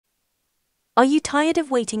Are you tired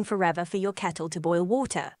of waiting forever for your kettle to boil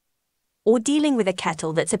water? Or dealing with a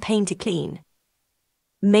kettle that's a pain to clean?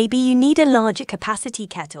 Maybe you need a larger capacity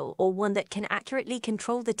kettle or one that can accurately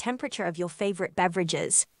control the temperature of your favorite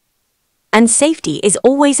beverages. And safety is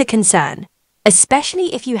always a concern,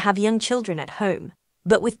 especially if you have young children at home.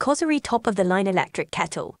 But with COSORI top-of-the-line electric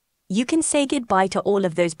kettle, you can say goodbye to all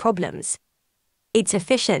of those problems. It's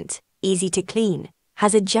efficient, easy to clean,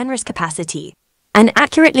 has a generous capacity, and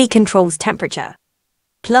accurately controls temperature.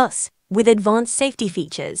 Plus, with advanced safety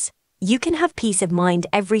features, you can have peace of mind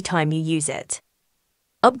every time you use it.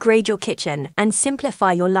 Upgrade your kitchen and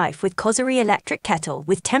simplify your life with COSORI Electric Kettle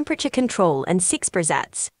with temperature control and 6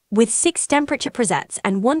 presets. With 6 temperature presets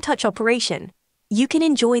and 1-touch operation, you can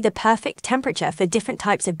enjoy the perfect temperature for different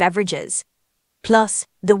types of beverages. Plus,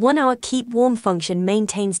 the 1-hour keep warm function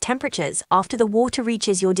maintains temperatures after the water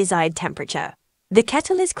reaches your desired temperature. The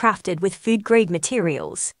kettle is crafted with food-grade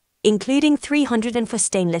materials, including 304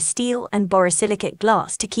 stainless steel and borosilicate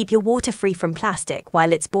glass to keep your water free from plastic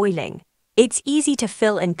while it's boiling. It's easy to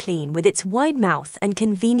fill and clean with its wide mouth and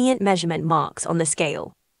convenient measurement marks on the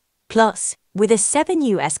scale. Plus, with a 7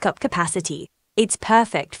 US cup capacity, it's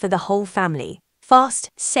perfect for the whole family. Fast,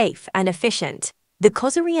 safe, and efficient, the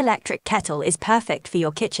COSORI Electric Kettle is perfect for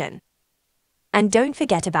your kitchen. And don't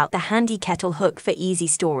forget about the handy kettle hook for easy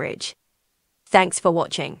storage. Thanks for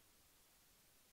watching.